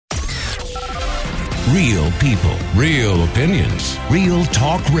Real people, real opinions, Real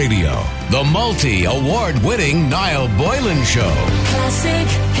Talk Radio. The multi-award-winning Niall Boylan Show. Classic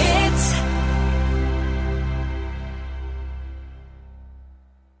hits.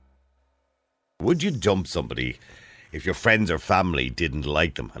 Would you dump somebody if your friends or family didn't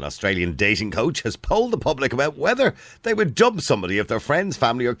like them? An Australian dating coach has polled the public about whether they would dump somebody if their friends,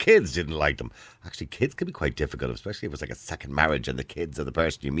 family or kids didn't like them. Actually, kids can be quite difficult, especially if it's like a second marriage and the kids or the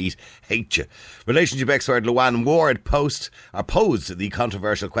person you meet hate you. Relationship expert Luann Ward posed the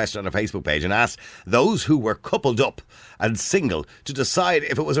controversial question on her Facebook page and asked those who were coupled up and single to decide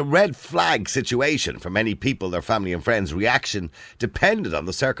if it was a red flag situation. For many people, their family and friends' reaction depended on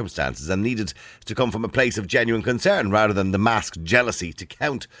the circumstances and needed to come from a place of genuine concern rather than the masked jealousy to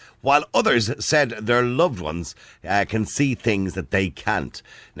count, while others said their loved ones can see things that they can't.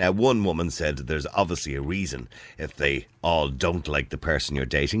 Now, one woman said there's obviously a reason if they all don't like the person you're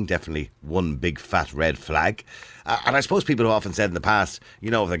dating. Definitely one big fat red flag. And I suppose people have often said in the past, you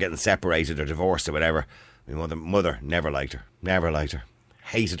know, if they're getting separated or divorced or whatever, my mother never liked her,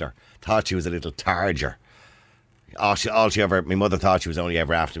 hated her, thought she was a little targer. My mother thought she was only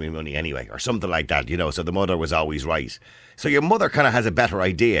ever after me money anyway, or something like that, you know, so the mother was always right. So your mother kind of has a better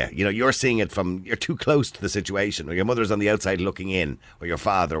idea. You know, you're seeing it from, you're too close to the situation, or your mother's on the outside looking in, or your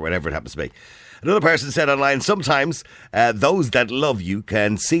father, or whatever it happens to be. Another person said online, sometimes those that love you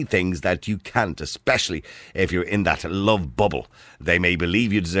can see things that you can't, especially if you're in that love bubble. They may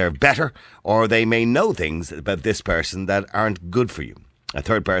believe you deserve better, or they may know things about this person that aren't good for you. A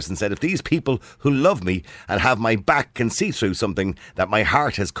third person said, if these people who love me and have my back can see through something that my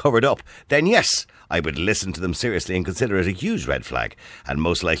heart has covered up, then yes, I would listen to them seriously and consider it a huge red flag and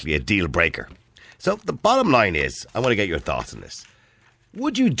most likely a deal breaker. So the bottom line is, I want to get your thoughts on this.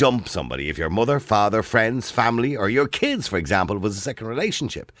 Would you dump somebody if your mother, father, friends, family, or your kids, for example, was a second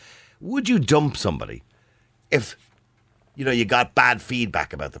relationship? Would you dump somebody if, you know, you got bad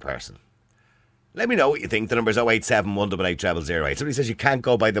feedback about the person? Let me know what you think. The number is 087 188 0008. Somebody says you can't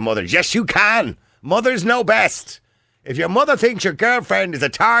go by the mother. Yes, you can. Mothers know best. If your mother thinks your girlfriend is a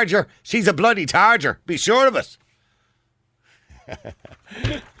targer, she's a bloody targer. Be sure of it.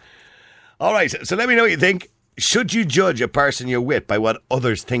 All right, so let me know what you think. Should you judge a person you're with by what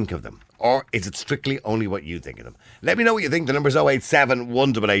others think of them? Or is it strictly only what you think of them? Let me know what you think. The number is 087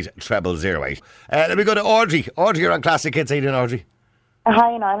 188 0008. Let me go to Audrey. Audrey, you're on Classic Hits. How you doing, Audrey?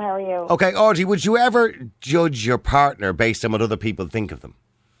 Hi, Niall. How are you? Okay, Audrey, would you ever judge your partner based on what other people think of them?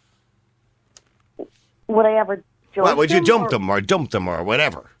 Would I ever judge Well, would you them dump them or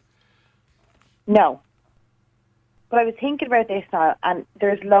whatever? No. But I was thinking about this now, and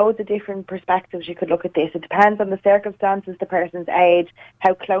there's loads of different perspectives you could look at this. It depends on the circumstances, the person's age,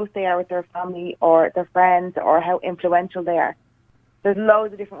 how close they are with their family or their friends, or how influential they are. There's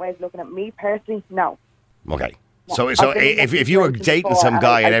loads of different ways of looking at it. Me personally, no. Okay. So if you were dating some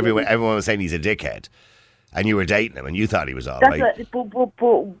guy and everyone was saying he's a dickhead, and you were dating him and you thought he was all right. But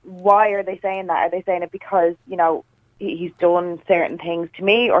why are they saying that? Are they saying it because, you know, he's done certain things to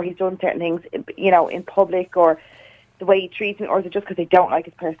me, or he's done certain things, you know, in public, or the way he treats me, or is it just because they don't like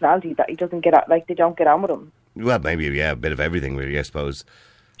his personality that he doesn't get on, like they don't get on with him? Well, maybe, yeah, a bit of everything really, I suppose.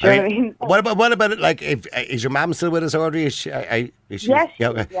 Do you know what I mean? What about it? Like, is your mum still with us, Audrey? Is she, yes. Yeah,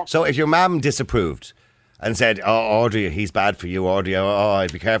 okay. Yeah. So if your mum disapproved and said, "Oh, Audrey, he's bad for you, Audrey. Oh,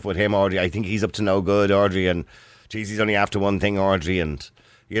 I'd be careful with him, Audrey. I think he's up to no good, Audrey. And geez, he's only after one thing, Audrey." And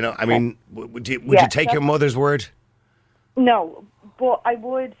you know, I mean, would you take your mother's word? No, but I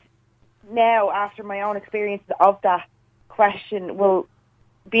would now, after my own experiences of that question. Well,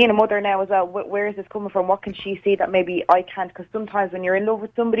 being a mother now as well, where is this coming from? What can she see that maybe I can't? Because sometimes when you're in love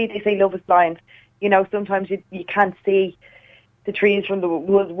with somebody, they say love is blind. You know, sometimes you can't see the trees from the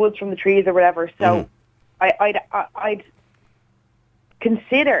woods from the trees or whatever. So I'd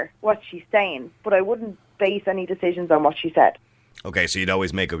consider what she's saying, but I wouldn't base any decisions on what she said. Okay, so you'd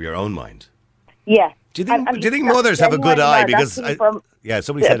always make up your own mind. Yeah. Do you think mothers have a good eye? Because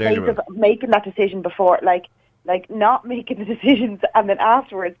somebody said earlier, making that decision before, like not making the decisions and then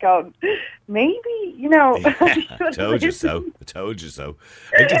afterwards going, maybe, you know. I told you so.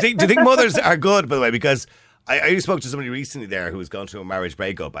 Do you think mothers are good, by the way? Because I spoke to somebody recently there who was going through a marriage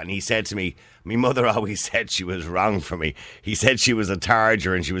breakup, and he said to me, my mother always said she was wrong for me. He said she was a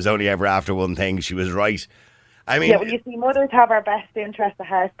targer and she was only ever after one thing. She was right. I mean, yeah, well, you see, mothers have our best interest at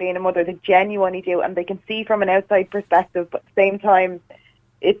heart. Being a mother, they genuinely do, and they can see from an outside perspective, but at the same time,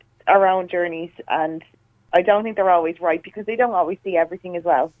 it's our own journeys, and I don't think they're always right because they don't always see everything as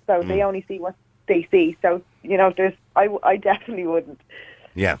well. So they only see what they see. So, you know, I definitely wouldn't.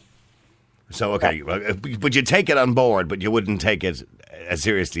 Yeah. So, okay, but you take it on board, but you wouldn't take it as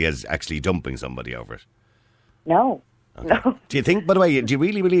seriously as actually dumping somebody over it. No. Okay. No. Do you think, by the way, do you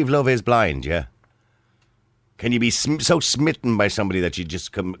really believe love is blind, yeah? Can you be so smitten by somebody that you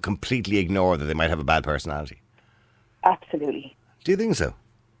just completely ignore that they might have a bad personality? Absolutely. Do you think so?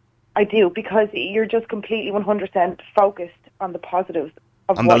 I do, because you're just completely 100% focused on the positives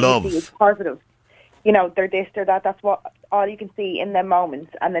of on what the love. you see is positive. You know, they're this, they're that. That's what all you can see in them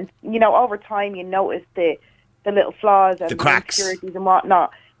moments. And then, you know, over time you notice the little flaws and the cracks, insecurities and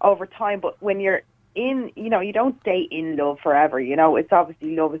whatnot over time. But when you're in, you know, you don't stay in love forever. You know, it's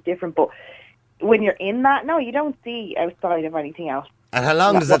obviously love is different. But when you're in that, no, you don't see outside of anything else. And how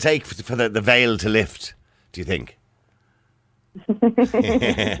long does it take for the veil to lift, do you think?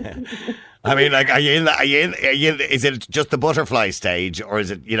 I mean, like, are you in? Is it just the butterfly stage, or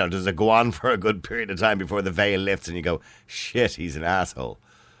is it, you know, does it go on for a good period of time before the veil lifts and you go, shit, he's an asshole?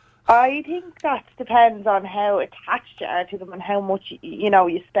 I think that depends on how attached you are to them and how much, you know,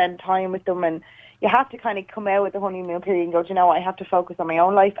 you spend time with them, and you have to kind of come out with the honeymoon period and go, you know, I have to focus on my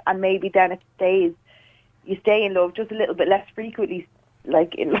own life, and maybe then you stay in love just a little bit less frequently.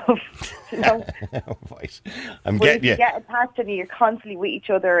 Like in love, you know. Right. I'm but getting you. you. Get attached and you're constantly with each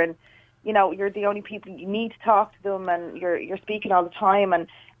other, and you know you're the only people you need to talk to them, and you're speaking all the time, and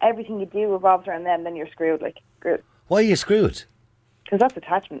everything you do revolves around them. Then you're screwed. Why are you screwed? Because that's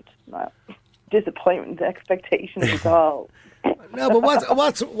attachment, not disappointment, expectations. It's all. No, but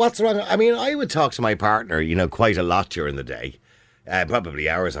what's wrong? I mean, I would talk to my partner, you know, quite a lot during the day, probably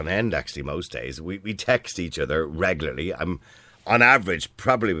hours on end. Actually, most days we text each other regularly. I'm on average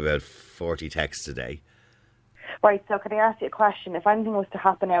probably about 40 texts a day. Right. So, can I ask you a question? If anything was to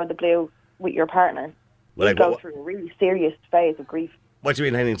happen out of the blue with your partner, you'd go through a really serious phase of grief. What do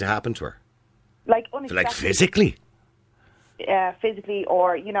you mean, anything to happen to her? Like physically? Physically,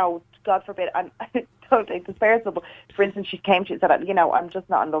 or, you know, God forbid, and I don't take this personal, but for instance, she came to you and said, you know, I'm just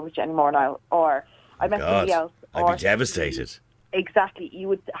not in love with you anymore now, or I met somebody else. I'd be devastated. Exactly. You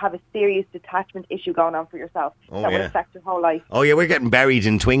would have a serious detachment issue going on for yourself that would affect your whole life. Oh, yeah, we're getting buried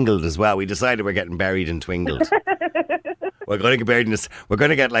in Twingled as well. We decided we're getting buried in Twingled. We're going to get buried in this. We're going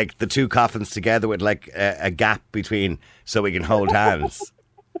to get, like, the two coffins together with, like, a gap between so we can hold hands.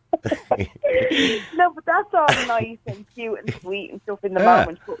 No, but that's all nice and cute and sweet and stuff in the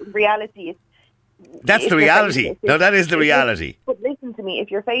moment. But in reality, that's the reality. No, that is the reality. But listen to me, if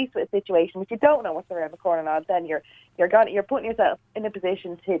you're faced with a situation which you don't know what's around the corner now, then you're putting yourself in a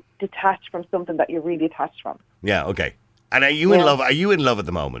position to detach from something that you're really attached from. Yeah, okay. And are you in love? Are you in love at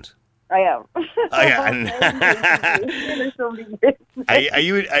the moment? I am. Oh, yeah. Are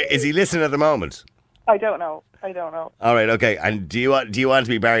you? Is he listening at the moment? I don't know. All right, okay. And do you want to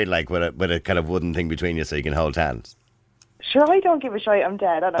be buried like with a kind of wooden thing between you so you can hold hands? Sure, I don't give a shit. I'm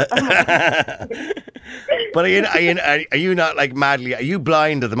dead. But are you not like madly? Are you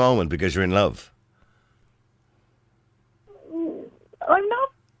blind at the moment because you're in love? I'm not.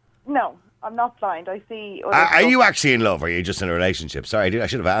 No, I'm not blind. I see. Are you actually in love, or are you just in a relationship? Sorry, I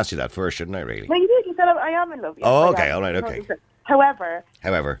should have asked you that first, shouldn't I? Really? No, you did. You said I am in love. Yes, oh, okay. All right. Okay. However,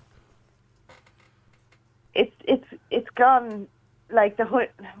 it's gone like the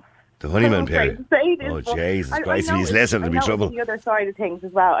honeymoon period. Oh, Jesus Christ! If he's listening, there'll be trouble. The other side of things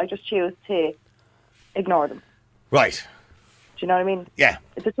as well. I just choose to ignore them. Right. Do you know what I mean? Yeah.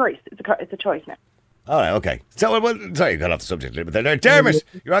 It's a choice. It's a choice now. All right, okay. So, sorry, you got off the subject a little bit there. Dermot,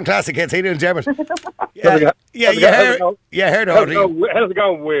 you're on Classic Hits. How you doing, Dermot? How's it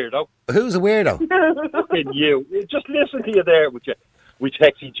going, weirdo? Who's a weirdo? Fucking you. Just listen to you there with you. We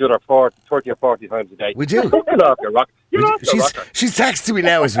text each other 30 or 40 times a day. We do. You're off your rock. She's texting me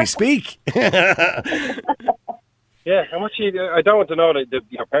now as we speak. Yeah, how much I don't want to know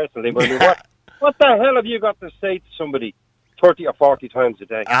your personal name, but I mean, what the hell have you got to say to somebody 30 or 40 times a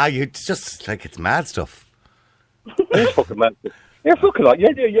day? You just, like, it's mad stuff. It's fucking mad stuff. You're fucking like,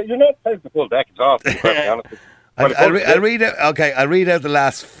 you're not playing the full deck. It's off, to be perfectly honest with you. I'll read out. Okay, I'll read out the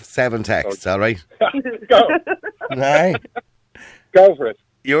last 7 texts. All right. Go. Right. Go for it.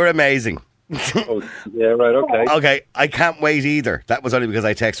 You're amazing. Oh, yeah, right, okay. Okay, I can't wait either. That was only because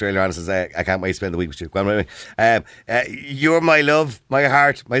I texted earlier on and said, I can't wait to spend the week with you. Go on, you're my love, my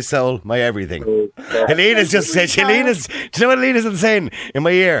heart, my soul, my everything. Helena's just said, do you know what Helena's been saying in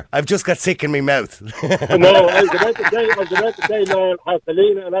my ear? I've just got sick in my mouth. No, I was about to say, no, has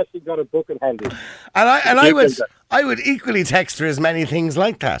Helena and Ashley got a book in handy? And I would equally text her as many things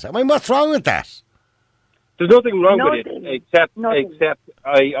like that. I mean, what's wrong with that? There's nothing wrong with it, except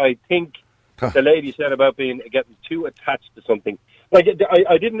I think the lady said about getting too attached to something. Like,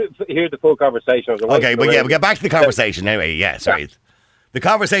 I didn't hear the full conversation. Okay, but yeah, we'll get back to the conversation anyway. Yeah, sorry. The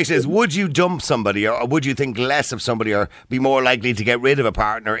conversation is, would you dump somebody or would you think less of somebody or be more likely to get rid of a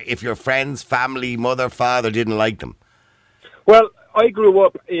partner if your friends, family, mother, father didn't like them? Well, I grew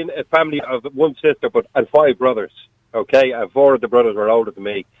up in a family of one sister and 5 brothers, okay? And 4 of the brothers were older than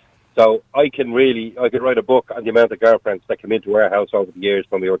me. So I could write a book on the amount of girlfriends that came into our house over the years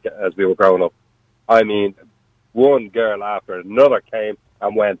as we were growing up. I mean, one girl after another came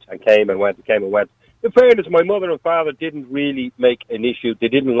and went and came and went and came and went. In fairness, my mother and father didn't really make an issue. They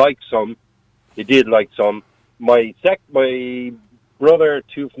didn't like some. They did like some. My brother,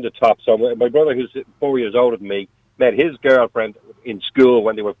 2 from the top, so my brother, who's 4 years older than me, met his girlfriend in school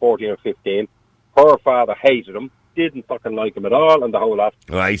when they were 14 or 15. Her father hated him, didn't fucking like him at all, and the whole lot.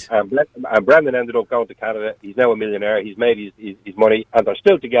 Right. And Brendan ended up going to Canada. He's now a millionaire. He's made his money, and they're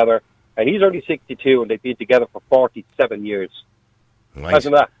still together. And he's only 62, and they've been together for 47 years. Right.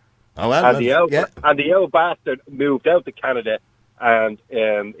 Imagine that. Oh, well, and the old bastard moved out to Canada, and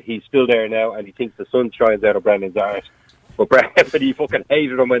he's still there now, and he thinks the sun shines out of Brendan's arse. But he fucking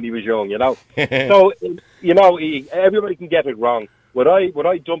hated him when he was young, you know. So, you know, everybody can get it wrong. Would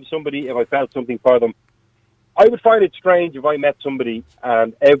I dump somebody if I felt something for them? I would find it strange if I met somebody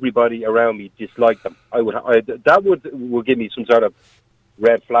and everybody around me disliked them. That would give me some sort of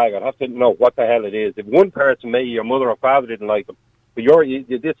red flag. I'd have to know what the hell it is. If one person, maybe your mother or father, didn't like them, but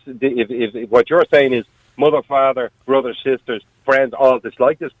if what you're saying is mother, father, brothers, sisters, friends all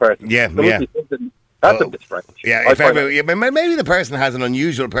dislike this person. Yeah. That's a bit strange. Yeah, maybe the person has an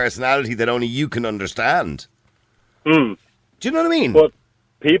unusual personality that only you can understand. Do you know what I mean? But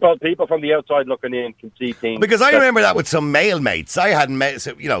people from the outside looking in can see things. Because I remember that with some male mates. I had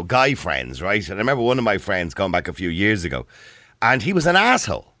guy friends, right? And I remember one of my friends going back a few years ago, and he was an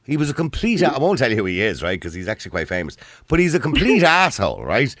asshole. He was a complete... I won't tell you who he is, right? Because he's actually quite famous. But he's a complete asshole,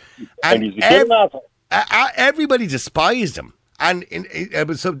 right? And he's a good asshole. Everybody despised him. And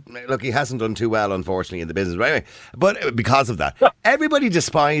look, he hasn't done too well, unfortunately, in the business. But anyway, but because of that, everybody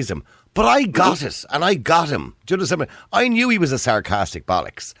despised him. But I got it, and I got him. Do you understand? I knew he was a sarcastic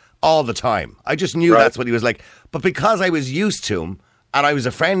bollocks all the time. I just knew that's what he was like. But because I was used to him, and I was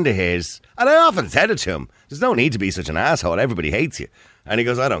a friend of his, and I often said it to him, there's no need to be such an asshole. Everybody hates you. And he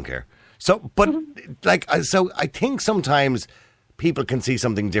goes, I don't care. So, but so I think sometimes people can see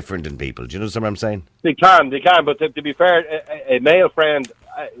something different in people. Do you know what I'm saying? They can. But to be fair, a male friend,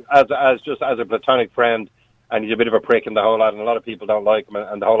 as a platonic friend, and he's a bit of a prick in the whole lot, and a lot of people don't like him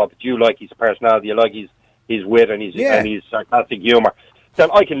and the whole lot. But you like his personality, you like his wit and his sarcastic humour. Then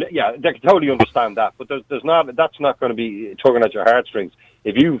I can totally understand that. But that's not going to be tugging at your heartstrings.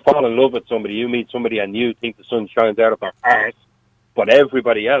 If you fall in love with somebody, you meet somebody, and you think the sun shines out of their arse, but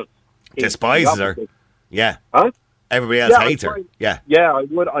everybody else despises her. Yeah. Huh? Everybody else hates her. Yeah. Yeah, I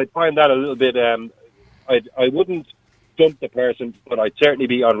would. I'd find that a little bit. I wouldn't dump the person, but I'd certainly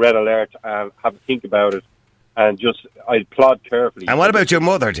be on red alert and have a think about it, and I'd plod carefully. And what about your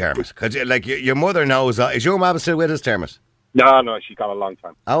mother, Dermot? Because your mother knows. Is your mum still with us, Dermot? No, she's gone a long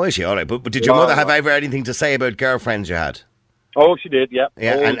time. Oh, is she? All right. But did your mother have ever anything to say about girlfriends you had? Oh, she did. Yeah.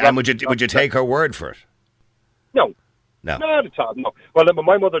 Yeah. And would you take her word for it? No. No. Not at all. No. Well, when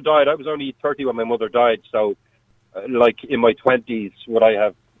my mother died, I was only 30 when my mother died. So, like in my 20s, would I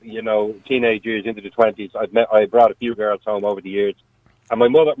have, teenage years into the 20s, I brought a few girls home over the years. And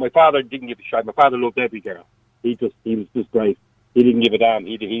my father didn't give a shit. My father loved every girl. He was just great. He didn't give a damn.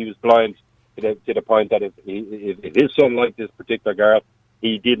 He was blind to the point that if his son liked this particular girl,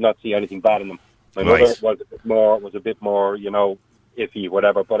 he did not see anything bad in them. My mother was a bit more, iffy,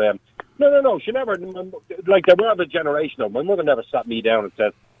 whatever. But no, she never, like, there were other generation of. My mother never sat me down and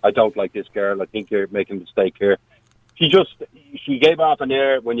said, I don't like this girl, I think you're making a mistake here. She gave off an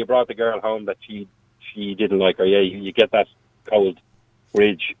air when you brought the girl home that she didn't like her. Yeah, you get that cold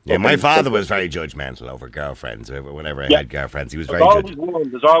ridge. Yeah, my father was very judgmental over girlfriends. Whenever I had girlfriends, he was very judgmental.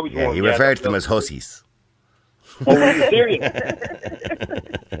 There's always one. He referred to them as hussies. Oh, are you serious?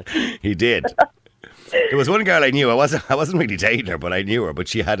 He did. There was one girl I knew. I wasn't really dating her, but I knew her. But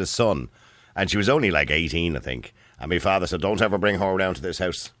she had a son, and she was only like 18, I think. And my father said, "Don't ever bring her down to this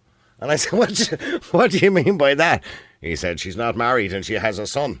house." And I said, "What do you mean by that?" He said, "She's not married and she has a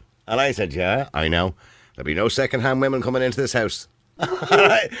son." And I said, "Yeah, I know. There'll be no second-hand women coming into this house." Oh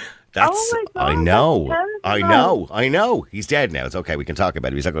my God, I know. He's dead now. It's okay. We can talk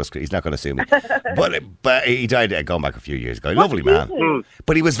about it. He's not going to sue me. But he died going back a few years ago. Lovely man.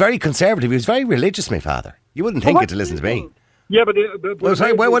 But he was very conservative. He was very religious, my father. You wouldn't think it to listen to me. Yeah, but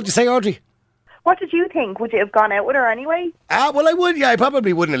what did you say, Audrey? What did you think? Would you have gone out with her anyway? Well, I would. Yeah, I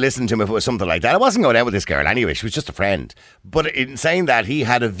probably wouldn't have listened to him if it was something like that. I wasn't going out with this girl anyway. She was just a friend. But in saying that, he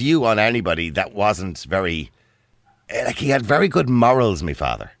had a view on anybody that wasn't very like he had very good morals, my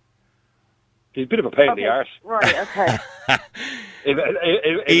father. He's a bit of a pain in the arse. Right, okay.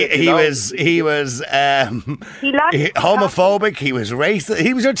 He was homophobic. He was racist.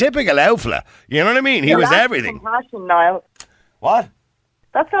 He was your typical outfla. You know what I mean? He was everything. Compassion, Niall. What?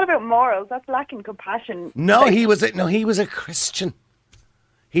 That's not about morals. That's lacking compassion. No, he was a Christian.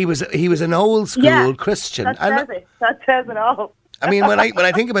 He was an old school Christian. That says it. That says it all. I mean, when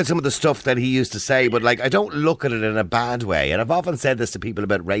I think about some of the stuff that he used to say, but like I don't look at it in a bad way. And I've often said this to people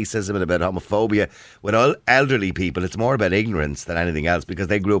about racism and about homophobia. With all elderly people, it's more about ignorance than anything else because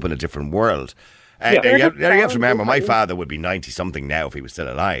they grew up in a different world. You have to remember, my father would be 90-something now if he was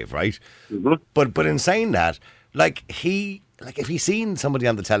still alive, right? Mm-hmm. But in saying that, if he's seen somebody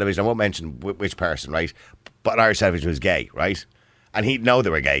on the television, I won't mention which person, right? But Irish television was gay, right? And he'd know they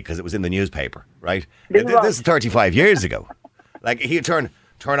were gay because it was in the newspaper, right? This is 35 years ago. Like, he'd turn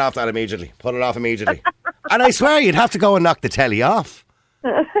off that immediately, put it off immediately. And I swear you'd have to go and knock the telly off.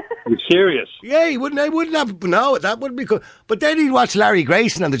 You're serious? Yeah, he wouldn't. I wouldn't have. No, that wouldn't be good. But then he'd watch Larry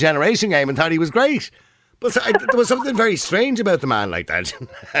Grayson on the Generation Game and thought he was great. But there was something very strange about the man like that.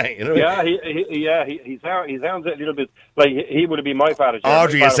 You know? Yeah, he sounds a little bit like he would have been my father.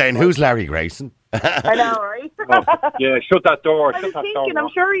 Audrey is saying, "Who's Larry Grayson?" I know, right? Yeah, shut that door. I was thinking, I'm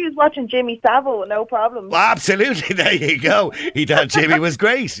sure he was watching Jimmy Savile with no problem. Well, absolutely, there you go. He thought Jimmy was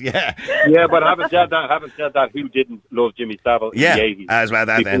great, yeah. Yeah, but having said that, who didn't love Jimmy Savile in the 80s? As well,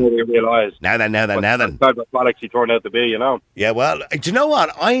 that then. They realised. Now then. That's what actually turned out to be, you know. Yeah, well, do you know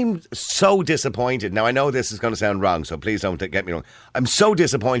what? I'm so disappointed. Now, I know this is going to sound wrong, so please don't get me wrong. I'm so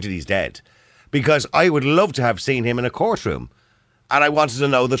disappointed he's dead because I would love to have seen him in a courtroom. And I wanted to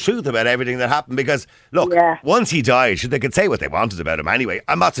know the truth about everything that happened because, look, once he died, they could say what they wanted about him anyway.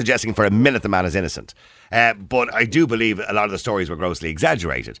 I'm not suggesting for a minute the man is innocent. But I do believe a lot of the stories were grossly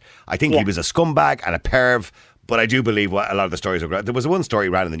exaggerated. I think he was a scumbag and a perv, but I do believe a lot of the stories were... There was one story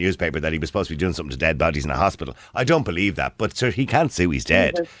ran in the newspaper that he was supposed to be doing something to dead bodies in a hospital. I don't believe that, but sir, he can't sue, he's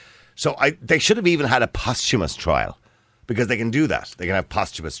dead. Mm-hmm. So they should have even had a posthumous trial because they can do that. They can have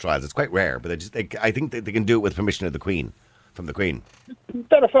posthumous trials. It's quite rare, but I think they can do it with permission of the Queen. From the Queen.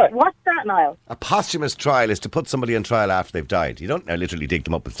 That effect. What's that, Niall? A posthumous trial is to put somebody on trial after they've died. You don't literally dig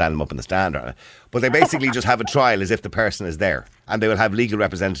them up and stand them up in the stand, but they basically just have a trial as if the person is there, and they will have legal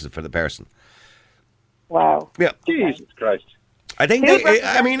representative for the person. Wow. Yeah. Jesus Christ. I think.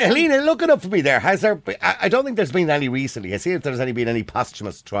 Helena, look it up for me. There has there. I don't think there's been any recently. I see if there's been any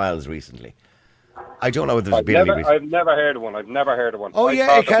posthumous trials recently. I don't know if there's been any. I've never heard of one. Oh,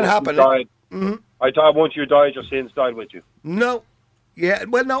 yeah, it can happen. Mm-hmm. I thought once you died, your sins died with you. No. Yeah,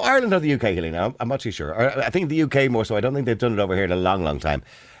 well, no, Ireland or the UK, Helena. I'm not too sure. I think the UK more so. I don't think they've done it over here in a long, long time.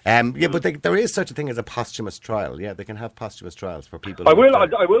 But there is such a thing as a posthumous trial. Yeah, they can have posthumous trials for people. I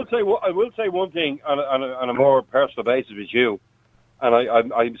will say one thing on a more personal basis with you, and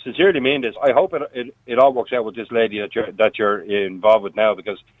I sincerely mean this. I hope it all works out with this lady that you're involved with now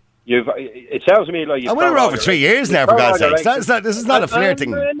because. It sounds to me like you've... I went around for 3 years now, for God's sake. This is not a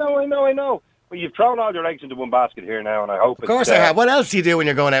flirting... I know. Well, you've thrown all your eggs into one basket here now, and I hope... Of course I have. What else do you do when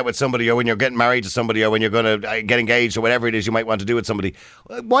you're going out with somebody, or when you're getting married to somebody, or when you're going to get engaged, or whatever it is you might want to do with somebody?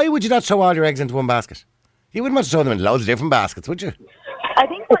 Why would you not throw all your eggs into one basket? You wouldn't want to throw them in loads of different baskets, would you? I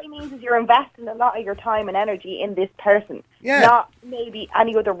think what he means is you're investing a lot of your time and energy in this person. Yeah. Not maybe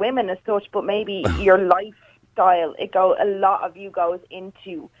any other women as such, but maybe your lifestyle. A lot of you goes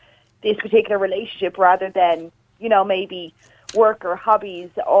into... this particular relationship rather than, maybe work or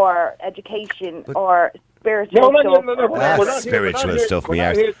hobbies or education or spiritual stuff. No, spiritual stuff, me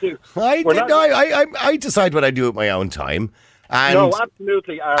out. I decide what I do at my own time. And, no,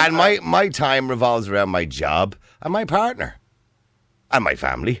 absolutely. And my time revolves around my job and my partner. And my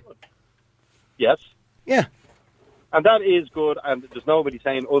family. Yes. Yeah. And that is good, and there's nobody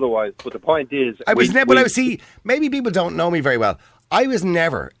saying otherwise. But the point is... maybe people don't know me very well. I was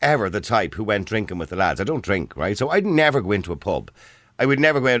never, ever the type who went drinking with the lads. I don't drink, right? So I'd never go into a pub. I would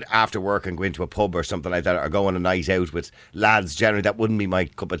never go out after work and go into a pub or something like that, or go on a night out with lads. Generally, that wouldn't be my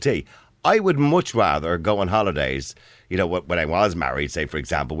cup of tea. I would much rather go on holidays, when I was married, say, for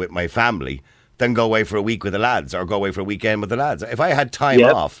example, with my family, than go away for a week with the lads or go away for a weekend with the lads. If I had time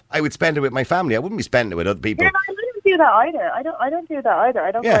off, I would spend it with my family. I wouldn't be spending it with other people. Yeah, I wouldn't do that either. I don't do that either.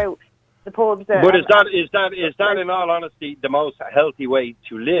 I don't go... the pubs but is that in all honesty the most healthy way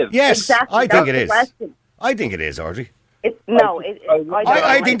to live? Yes, exactly. I think it is. I think it is, Audrey.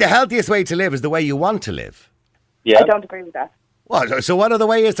 I think the healthiest way to live is the way you want to live. Yeah. I don't agree with that. Well, so what other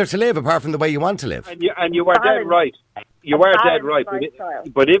way is there to live apart from the way you want to live? And you are dead right. You are dead right.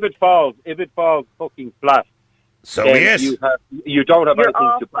 But if it falls fucking flat, so yes, you don't have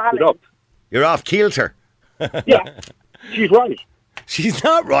anything to back it up. You're off kilter. Yeah, she's right. She's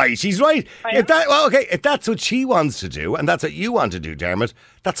not right. She's right. If that's what she wants to do, and that's what you want to do, Dermot,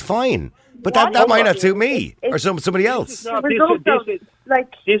 that's fine. But that might not suit me or somebody else.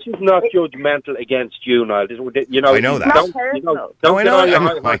 This is not judgmental against you, Niall. I know that.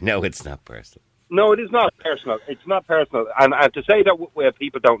 I know it's not personal. No, it is not personal. It's not personal. And to say that where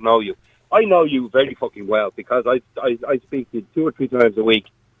people don't know you, I know you very fucking well because I speak to you 2 or 3 times a week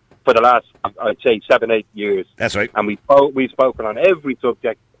for the last, I'd say, 7-8 years. That's right. And we've spoken on every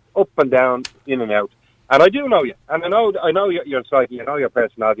subject, up and down, in and out. And I do know you. And I know your psyche, I know your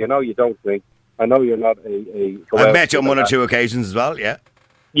personality, I know you don't drink. I know you're not a I've met you on 1 or 2 occasions as well, yeah.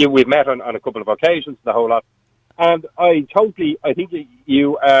 We've met on a couple of occasions, the whole lot. And I think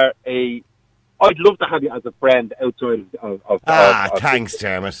you are I'd love to have you as a friend outside of thanks,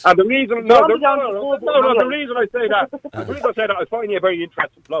 Dermot. And the reason, the reason I say that, I find you a very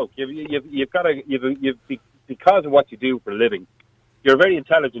interesting bloke. Because of what you do for a living, you're a very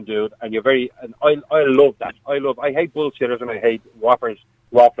intelligent dude, and I love that. I hate bullshitters and I hate wafflers,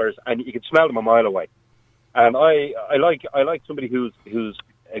 and you can smell them a mile away. And I like somebody who's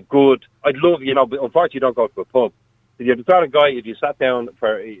a good. I'd love, but unfortunately you don't go to a pub. You're the sort of guy, if you sat down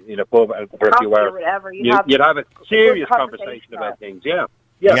in a pub for a few hours, you'd have a serious conversation about things. Yeah.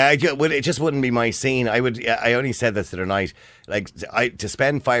 It just wouldn't be my scene. I only said this the other night. Like, to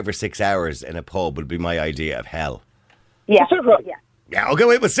spend 5 or 6 hours in a pub would be my idea of hell. Yeah. Yeah. Okay.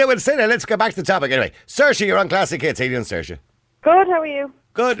 We'll say that. Let's go back to the topic anyway. Saoirse, you're on Classic Hits. How you doing, Saoirse? Good. How are you?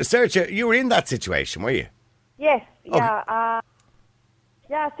 Good, Saoirse. You were in that situation, were you? Yes. Okay.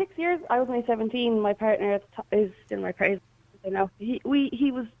 Yeah. 6 years. I was only 17. My partner is still my partner now. He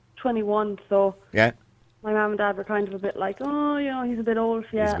was 21, so yeah. My mum and dad were kind of a bit like, oh, he's a bit old,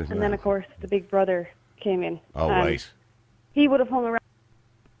 yeah. And then of course the big brother came in. Oh, right. He would have hung around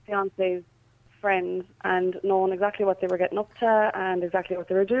fiance's friends and known exactly what they were getting up to and exactly what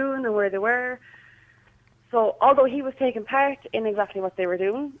they were doing and where they were. So although he was taking part in exactly what they were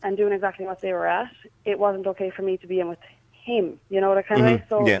doing and doing exactly what they were at, it wasn't okay for me to be in with him, that kind of way.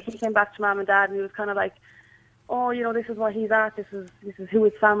 So he came back to mum and dad and he was kind of like, oh, this is what he's at, this is who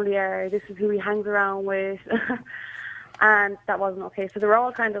his family are, this is who he hangs around with. And that wasn't okay. So they were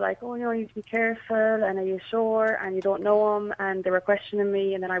all kind of like, oh, you need to be careful, and are you sure, and you don't know him, and they were questioning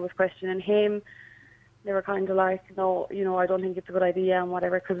me, and then I was questioning him. They were kind of like, no, I don't think it's a good idea and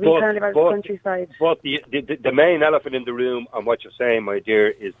whatever, because we kind of live in the countryside. But the main elephant in the room on what you're saying, my dear,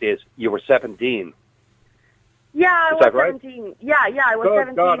 is this: you were 17. Yeah, I was 17. Right? Yeah, I was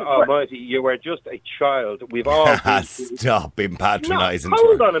 17. God almighty, you were just a child. We've all Stop being patronising.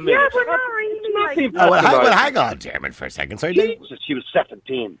 Hold on a minute. Yeah, but not really. Well, hang on, Dermot, for a second. Sorry, Jesus, she was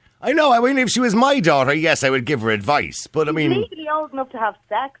 17. I know. I mean, if she was my daughter, yes, I would give her advice. But I mean, she's legally old enough to have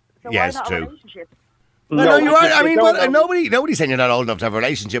sex. So yes, why not true. a relationship? No, you're right. I mean, nobody's saying you're not old enough to have a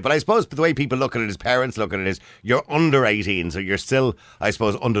relationship, but I suppose the way people look at it, as parents look at it, is you're under 18, so you're still, I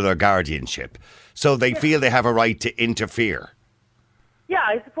suppose, under their guardianship. So they feel they have a right to interfere. Yeah,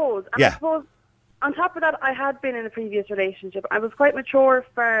 I suppose. And I suppose, on top of that, I had been in a previous relationship. I was quite mature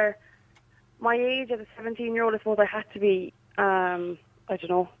for my age as a 17-year-old. I suppose I had to be, I don't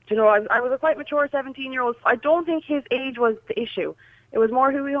know. I was a quite mature 17-year-old. I don't think his age was the issue. It was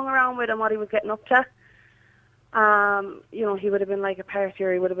more who he hung around with and what he was getting up to. He would have been like a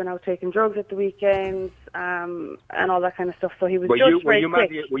partier. He would have been out taking drugs at the weekends, and all that kind of stuff. So he was were you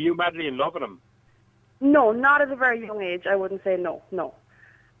madly in love with him? No, not at a very young age. I wouldn't say no.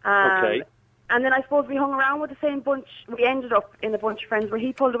 Okay. And then I suppose we hung around with the same bunch. We ended up in a bunch of friends where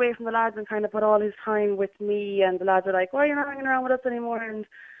he pulled away from the lads and kind of put all his time with me, and the lads were like, "Why you're not hanging around with us anymore?" And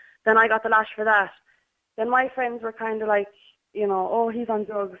then I got the lash for that. Then my friends were kind of like, oh, he's on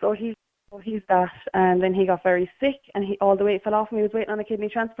drugs, oh, he's that. And then he got very sick, and all the weight fell off him. He was waiting on a kidney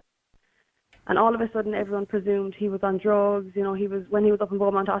transplant. And all of a sudden, everyone presumed he was on drugs. When he was up in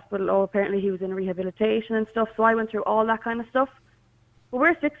Beaumont Hospital, apparently he was in rehabilitation and stuff. So I went through all that kind of stuff. But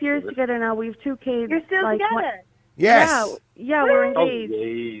we're 6 years together now. We have 2 kids. You're still together? Yes. Yeah, we're engaged. Oh,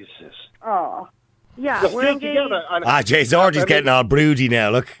 Jesus. Oh. Yeah, we're engaged. Jay Zordy's getting all broody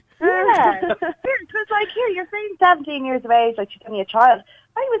now, look. Yeah. Because, you're saying 17 years of age, like she's only a child.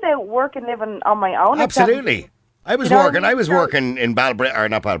 I was out working, living on my own. Absolutely. I was working in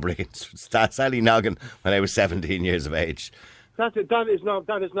Sallynoggin when I was 17 years of age. That is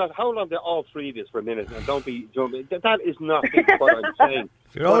not. Hold on to all three of this for a minute, and don't be. That is not what I'm saying.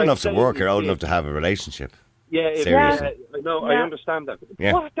 If you're old enough to work, you're old enough to have a relationship. Yeah, seriously. I understand that.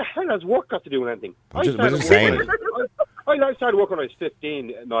 Yeah. What the hell has work got to do with anything? I'm just saying. I started working when I was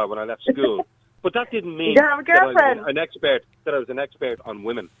 15. Now, when I left school. But that didn't mean you have a girlfriend. That I was an expert on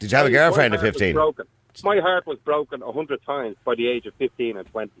women. Did you have a girlfriend at 15? My heart was broken 100 times by the age of 15 and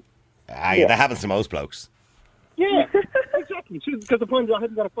 20. Yeah, that happens to most blokes. Yeah, exactly. Because the point is, I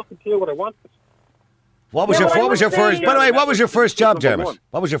hadn't got a fucking clue what I wanted. What was your first? By the way, what was your first job, Dermot?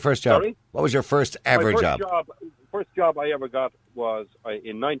 What was your first job? Sorry? What was your first ever job? First job I ever got was the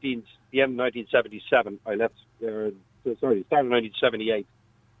end of 1977. I left. Started in 1978.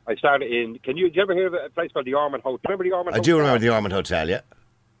 I started in. Did you ever hear of a place called the Ormond Hotel? Remember the Ormond Hotel? I do remember the Ormond Hotel. Yeah.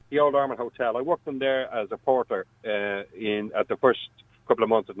 The old Ormond Hotel. I worked in there as a porter at the first couple of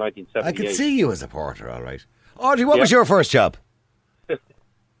months of 1978. I could see you as a porter, all right. Audrey, what was your first job?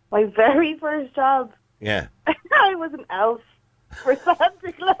 My very first job. Yeah. I was an elf for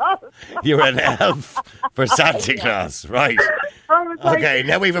Santa Claus. You were an elf for Santa Claus, right? I was like, Okay,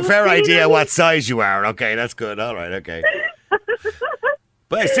 now we have a fair idea what size you are. Okay, that's good. All right, okay.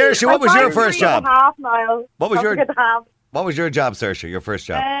 But Saoirse, what was your first job? What was your job, Saoirse? Your first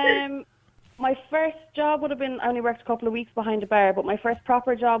job? My first job would have been, I only worked a couple of weeks behind a bar, but my first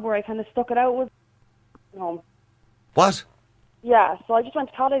proper job where I kind of stuck it out was home. What? Yeah, so I just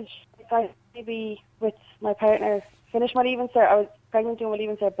went to college. I maybe with my partner, finished my leaving cert. I was pregnant doing my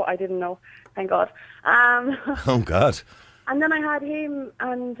leaving cert, but I didn't know. Thank God. Oh God. And then I had him,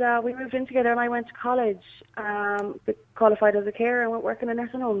 and we moved in together, and I went to college, qualified as a carer, and went working in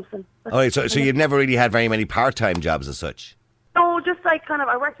nursing homes. And All right, so you'd never really had very many part-time jobs as such? No, just like kind of,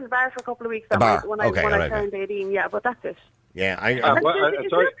 I worked in a bar for a couple of weeks when I turned 18, yeah, but that's it. Yeah,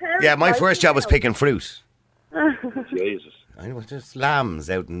 Sorry? My first job was picking fruit. Jesus. I know, just lambs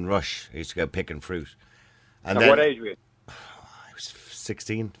out in Rush. I used to go picking fruit. And then, what age were you? I was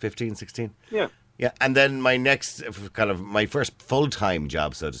 15, 16. Yeah. Yeah, and then my next, my first full-time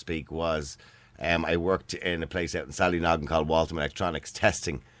job, so to speak, was I worked in a place out in Sallynoggin called Waltham Electronics,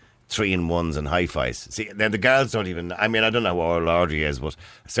 testing 3-in-1s and hi-fis. See, then the girls don't even, I don't know what Audrey is, but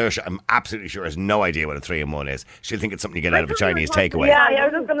Saoirse, I'm absolutely sure, has no idea what a 3-in-1 is. She'll think it's something you get out of a Chinese takeaway. Yeah, I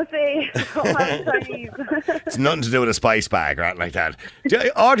was just going to say, Chinese. It's nothing to do with a spice bag or anything like that.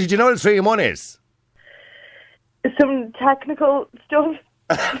 Audrey, do you know what a 3-in-1 is? Some technical stuff.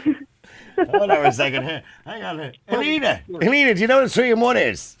 Hold on a second here. Hang on here. Helena, do you know what a 3-in-1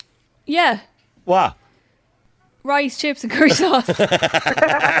 is? Yeah. What? Rice, chips and curry sauce.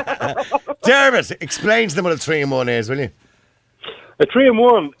 Dermot, explain to them what a 3-in-1 is, will you? A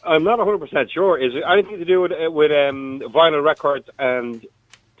 3-in-1, I'm not 100% sure. Is it anything to do with vinyl records and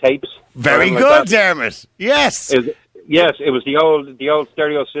tapes? Very good, Dermot. Yes. Yes, it was the old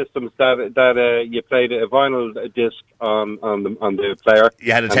stereo systems that you played a vinyl disc on the player.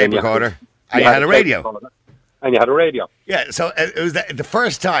 You had a tape recorder, and you had a radio. And you had a radio. Yeah, so it was the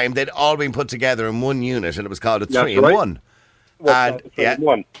first time they'd all been put together in one unit, and it was called a 3-in-1. Right.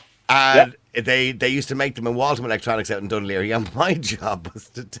 And they used to make them in Waltham Electronics out in Dunleary, and my job was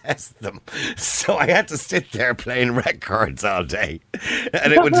to test them. So I had to sit there playing records all day.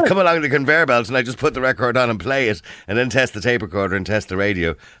 And it would come along the conveyor belt, and I just put the record on and play it, and then test the tape recorder and test the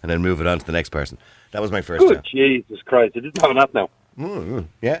radio, and then move it on to the next person. That was my first job. Jesus Christ, I didn't have that now.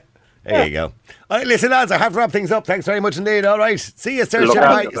 Yeah. There you go. All right, listen, lads, I have to wrap things up. Thanks very much indeed. All right. See you, Saoirse.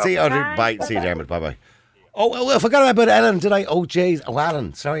 Bye. See you, Audrey. Bye. See you, Dermot. Bye-bye. Oh, I forgot about Ellen, did I? Oh, jeez. Oh,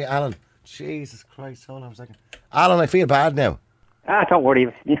 Alan. Sorry, Alan. Jesus Christ. Hold on a second. Alan, I feel bad now. Don't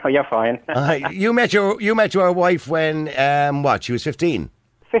worry. You're fine. You met your wife when, she was 15?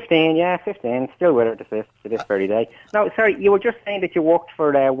 15. Still with her to this very day. No, sorry, you were just saying that you worked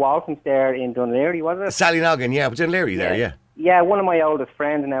for Walton's there in Dunleary, was it? Sallynoggin, yeah, but Dunleary there, yeah. Yeah, one of my oldest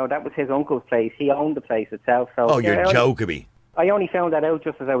friends now, that was his uncle's place. He owned the place itself. So you're joking me. I only found that out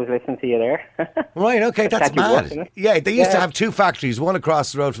just as I was listening to you there. Right, okay, that's mad. Yeah, they used to have two factories, one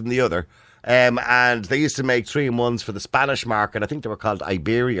across the road from the other. And they used to make 3-in-1s for the Spanish market. I think they were called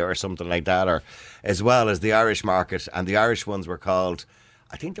Iberia or something like that, or as well as the Irish market. And the Irish ones were called,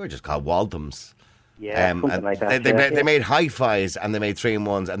 I think they were just called Walthams. Yeah, something like that. They made hi-fis and they made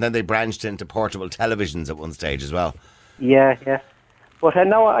 3-in-1s, and then they branched into portable televisions at one stage as well. Yeah. But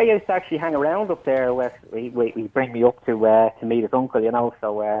no, I used to actually hang around up there. He bring me up to meet his uncle,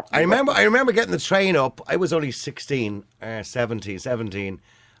 So I remember getting the train up. I was only 17,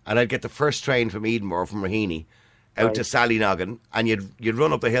 and I'd get the first train from Edenmore, from Raheny, out to Sallynoggin, and you'd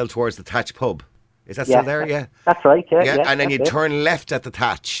run up the hill towards the Thatch pub. Is that still there? Yeah, that's right. Yeah, and then you'd turn left at the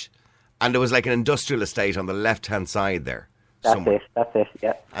Thatch, and there was like an industrial estate on the left-hand side there. That's it.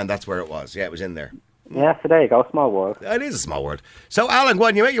 Yeah, and that's where it was. Yeah, it was in there. Yeah, so there you go, small world. It is a small world. So, Alan,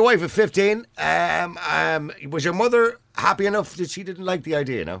 when you met your wife at 15, was your mother happy enough that she didn't like the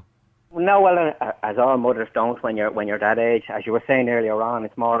idea, no? No, well, as all mothers don't when you're that age. As you were saying earlier on,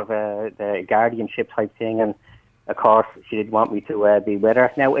 it's more of the guardianship type thing, and of course, she didn't want me to be with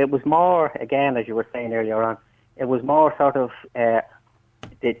her. Now, it was more, again, as you were saying earlier on, it was more sort of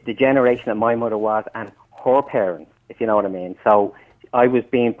the generation that my mother was and her parents, if you know what I mean. So I was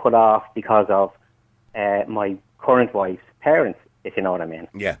being put off because of my current wife's parents, if you know what I mean.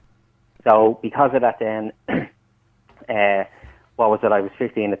 Yeah. So because of that then, what was it, I was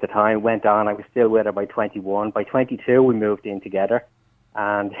 15 at the time, went on, I was still with her by 21. By 22 we moved in together,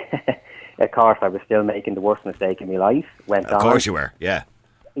 and of course I was still making the worst mistake in my life. Of course you were, yeah.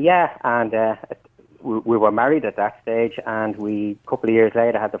 Yeah, and we were married at that stage, and a couple of years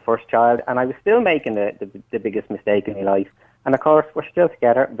later had the first child, and I was still making the biggest mistake in my life. And of course, we're still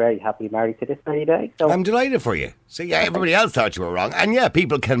together, very happily married to this very day. So I'm delighted for you. So yeah, everybody else thought you were wrong. And yeah,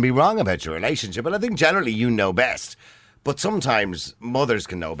 people can be wrong about your relationship, but I think generally you know best. But sometimes mothers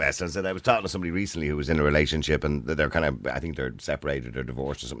can know best. And I was talking to somebody recently who was in a relationship, and they're kind of, I think they're separated or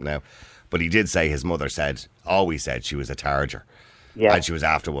divorced or something now. But he did say his mother always said she was a targer. Yeah. And she was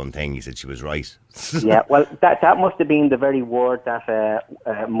after one thing. He said she was right. Yeah, well, that must have been the very word that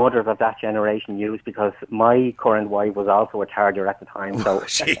mothers of that generation used, because my current wife was also a targer at the time. So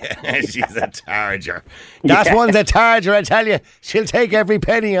she's a targer. That one's a targer, I tell you. She'll take every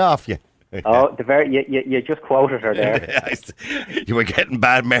penny off you. Oh, you just quoted her there. You were getting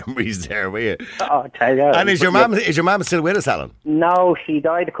bad memories there, were you? Oh, tell you. And is your mum still with us, Alan? No, she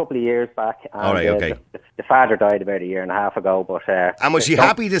died a couple of years back. And, all right, okay. The father died about a year and a half ago, but and was she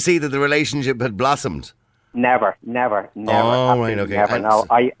happy to see that the relationship had blossomed? Never. Oh, right, okay. Never. No,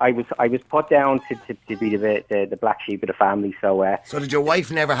 I was put down to be the black sheep of the family. So did your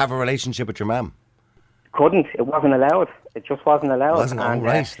wife never have a relationship with your mum? Couldn't. It wasn't allowed. It just wasn't allowed. Wasn't and,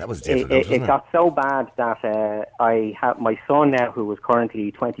 right. That was difficult. It got so bad that I have my son now, who was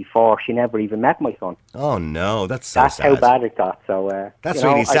currently 24. She never even met my son. Oh no, that's sad. That's how bad it got. So that's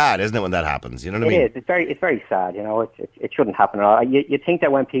really sad, isn't it, when that happens? You know what I mean? It is. It's very sad. You know, it shouldn't happen at all. You think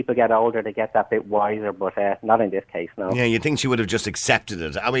that when people get older, they get that bit wiser, but not in this case. No. Yeah, you think she would have just accepted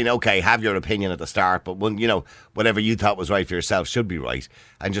it. I mean, okay, have your opinion at the start, but when whatever you thought was right for yourself should be right,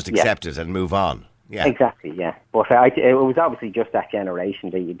 and just accept it and move on. Yeah. Exactly, yeah. But it was obviously just that generation.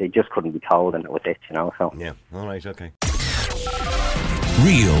 They just couldn't be told, and it was it, So. Yeah, all right, okay.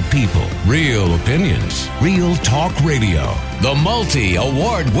 Real people, real opinions, real talk radio. The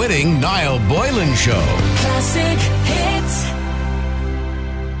multi-award-winning Niall Boylan Show. Classic hits.